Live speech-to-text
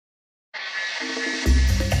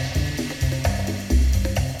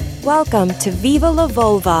Welcome to Viva la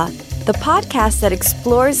Vulva, the podcast that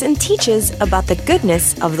explores and teaches about the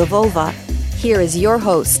goodness of the vulva. Here is your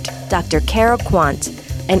host, Dr. Cara,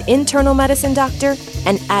 an internal medicine doctor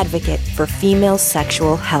and advocate for female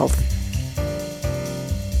sexual health.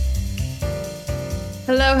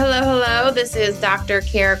 Hello. This is Dr.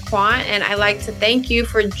 Cara, and I'd like to thank you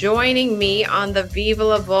for joining me on the Viva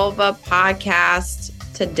la Vulva podcast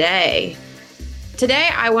today. Today,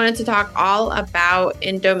 I wanted to talk all about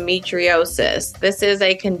endometriosis. This is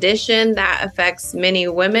a condition that affects many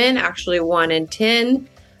women, actually 1 in 10,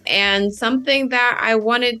 and something that I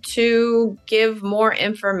wanted to give more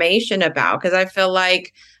information about because I feel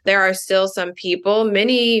like there are still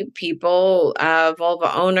many people,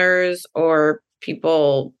 vulva owners or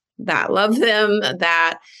people that love them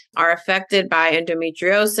that are affected by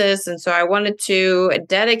endometriosis. And so I wanted to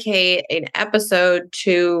dedicate an episode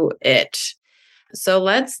to it. So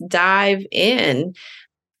let's dive in.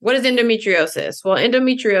 What is endometriosis? Well,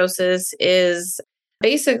 endometriosis is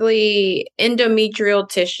basically endometrial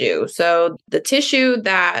tissue. So the tissue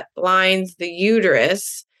that lines the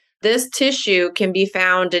uterus, this tissue can be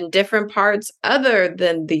found in different parts other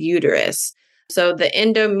than the uterus. So the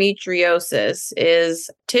endometriosis is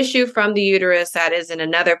tissue from the uterus that is in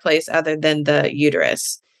another place other than the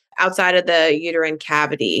uterus, outside of the uterine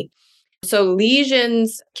cavity. So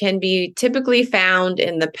lesions can be typically found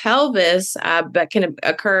in the pelvis, but can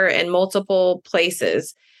occur in multiple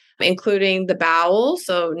places, including the bowels,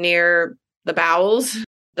 so near the bowels,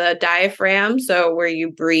 the diaphragm, so where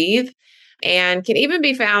you breathe, and can even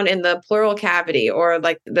be found in the pleural cavity or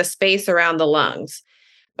like the space around the lungs.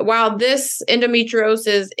 While this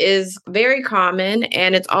endometriosis is very common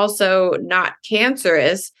and it's also not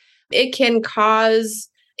cancerous, it can cause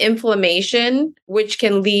inflammation, which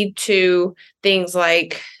can lead to things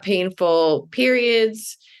like painful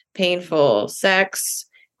periods, painful sex,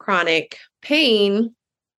 chronic pain,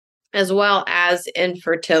 as well as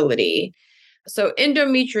infertility. So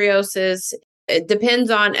endometriosis, it depends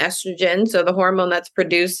on estrogen, so the hormone that's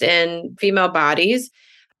produced in female bodies.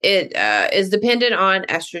 It is dependent on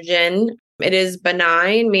estrogen. It is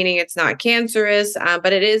benign, meaning it's not cancerous,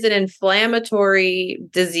 but it is an inflammatory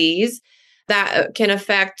disease that can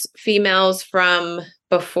affect females from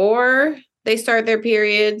before they start their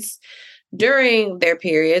periods, during their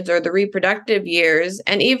periods or the reproductive years,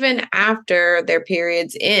 and even after their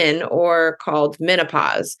periods in or called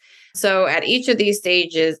menopause. So at each of these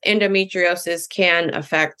stages, endometriosis can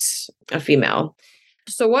affect a female.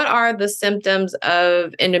 So what are the symptoms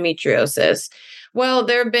of endometriosis? Well,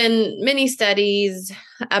 there have been many studies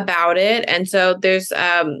about it. And so there's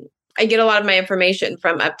I get a lot of my information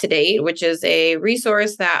from Up to Date, which is a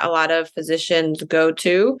resource that a lot of physicians go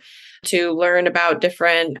to learn about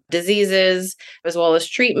different diseases as well as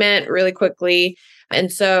treatment really quickly. And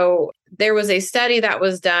so there was a study that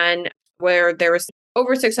was done where there was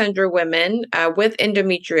over 600 women with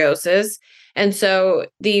endometriosis. And so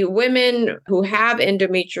the women who have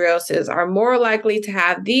endometriosis are more likely to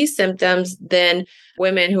have these symptoms than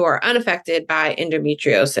women who are unaffected by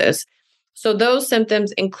endometriosis. So those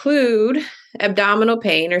symptoms include abdominal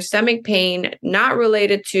pain or stomach pain not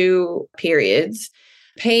related to periods,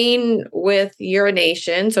 pain with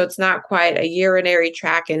urination. So it's not quite a urinary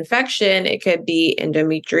tract infection. It could be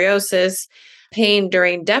endometriosis, pain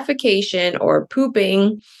during defecation or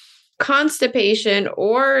pooping, constipation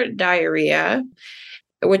or diarrhea,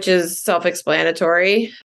 which is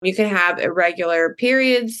self-explanatory. You can have irregular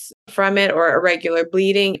periods from it or irregular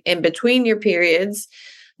bleeding in between your periods,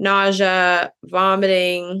 nausea,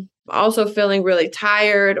 vomiting, also feeling really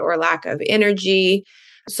tired or lack of energy.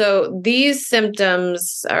 So these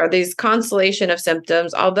symptoms or these constellation of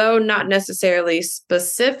symptoms, although not necessarily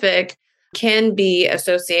specific, can be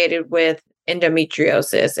associated with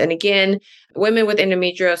endometriosis. And again, women with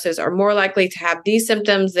endometriosis are more likely to have these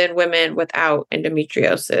symptoms than women without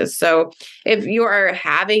endometriosis. So if you are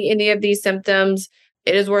having any of these symptoms,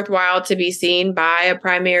 it is worthwhile to be seen by a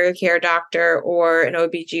primary care doctor or an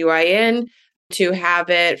OBGYN to have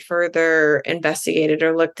it further investigated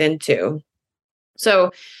or looked into. So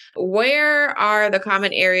where are the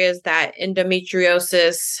common areas that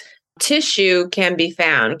endometriosis tissue can be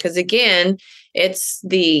found? Because again, it's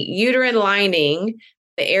the uterine lining,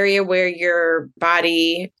 the area where your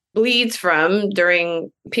body bleeds from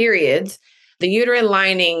during periods. The uterine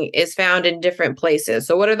lining is found in different places.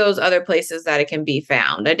 So what are those other places that it can be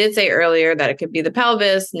found? I did say earlier that it could be the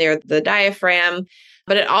pelvis, near the diaphragm,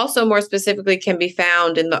 but it also more specifically can be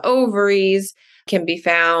found in the ovaries, can be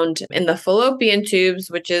found in the fallopian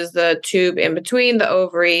tubes, which is the tube in between the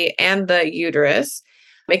ovary and the uterus.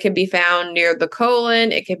 It can be found near the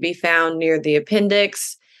colon. It can be found near the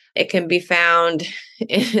appendix. It can be found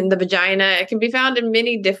in the vagina. It can be found in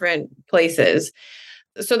many different places.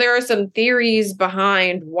 So there are some theories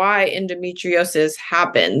behind why endometriosis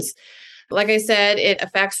happens. Like I said, it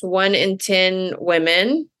affects 1 in 10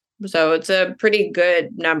 women. So it's a pretty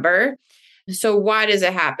good number. So why does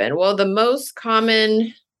it happen? Well, the most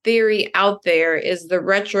common theory out there is the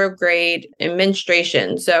retrograde in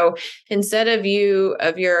menstruation. So instead of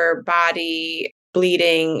your body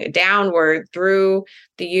bleeding downward through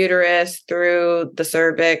the uterus, through the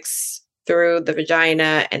cervix, through the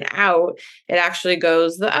vagina and out, it actually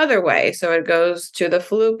goes the other way. So it goes to the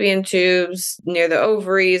fallopian tubes near the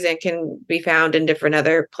ovaries and can be found in different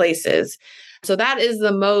other places. So that is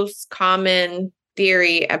the most common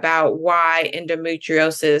theory about why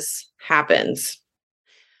endometriosis happens.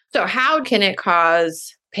 So how can it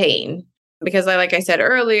cause pain? Because like I said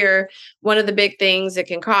earlier, one of the big things it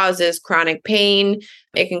can cause is chronic pain.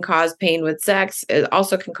 It can cause pain with sex. It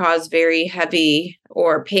also can cause very heavy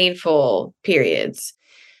or painful periods.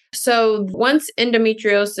 So once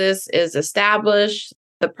endometriosis is established,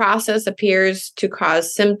 the process appears to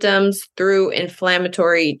cause symptoms through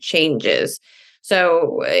inflammatory changes.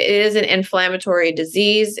 So it is an inflammatory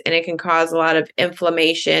disease, and it can cause a lot of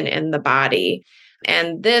inflammation in the body.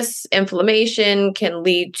 And this inflammation can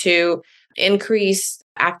lead to increased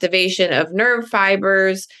activation of nerve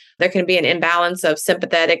fibers. There can be an imbalance of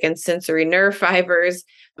sympathetic and sensory nerve fibers,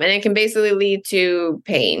 and it can basically lead to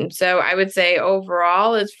pain. So I would say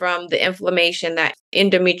overall, it's from the inflammation that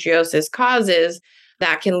endometriosis causes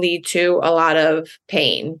that can lead to a lot of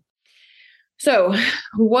pain. So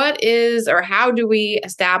how do we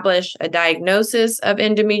establish a diagnosis of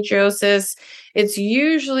endometriosis? It's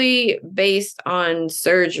usually based on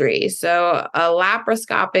surgery. So a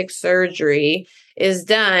laparoscopic surgery is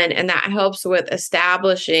done, and that helps with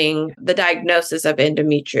establishing the diagnosis of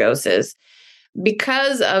endometriosis.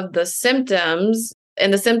 Because of the symptoms,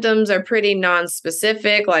 and the symptoms are pretty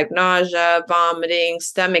nonspecific, like nausea, vomiting,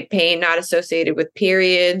 stomach pain, not associated with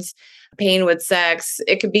periods, pain with sex.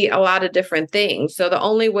 It could be a lot of different things. So the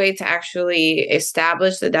only way to actually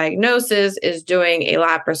establish the diagnosis is doing a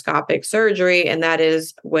laparoscopic surgery, and that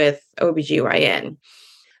is with OBGYN.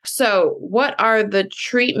 So what are the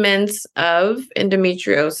treatments of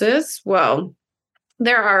endometriosis? Well,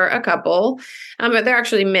 there are a couple, but there are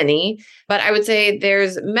actually many, but I would say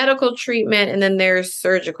there's medical treatment and then there's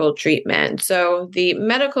surgical treatment. So the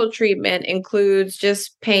medical treatment includes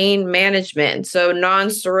just pain management. So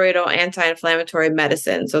non-steroidal anti-inflammatory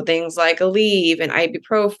medicine. So things like Aleve and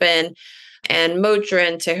ibuprofen and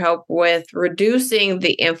Motrin to help with reducing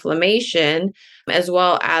the inflammation as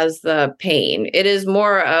well as the pain. It is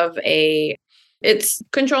more of it's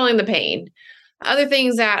controlling the pain. Other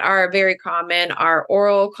things that are very common are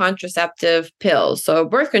oral contraceptive pills, so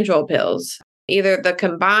birth control pills, either the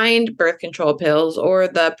combined birth control pills or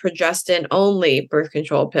the progestin-only birth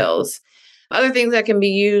control pills. Other things that can be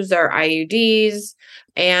used are IUDs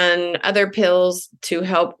and other pills to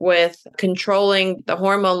help with controlling the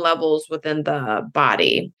hormone levels within the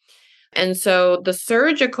body. And so the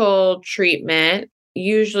surgical treatment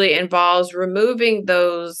usually involves removing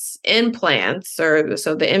those implants, so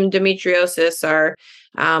the endometriosis are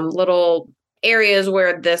little areas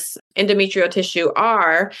where this endometrial tissue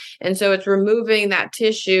are. And so it's removing that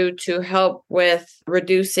tissue to help with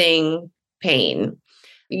reducing pain.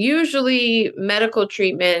 Usually medical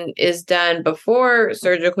treatment is done before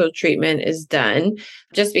surgical treatment is done,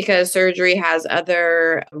 just because surgery has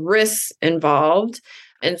other risks involved.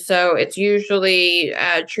 And so it's usually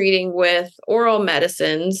treating with oral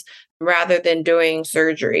medicines rather than doing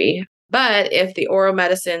surgery. But if the oral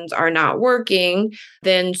medicines are not working,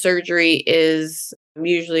 then surgery is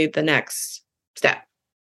usually the next step.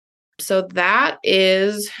 So that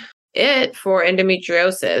is it for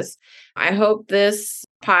endometriosis. I hope this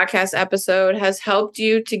podcast episode has helped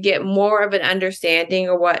you to get more of an understanding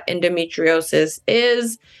of what endometriosis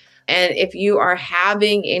is. And if you are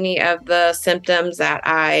having any of the symptoms that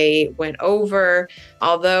I went over,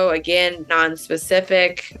 although again,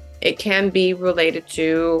 non-specific, it can be related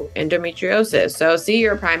to endometriosis. So see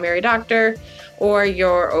your primary doctor or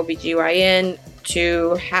your OBGYN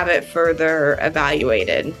to have it further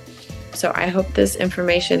evaluated. So I hope this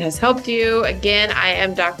information has helped you. Again, I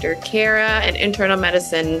am Dr. Cara, an internal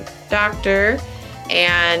medicine doctor.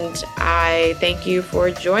 And I thank you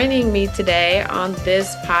for joining me today on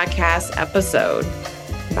this podcast episode.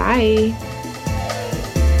 Bye.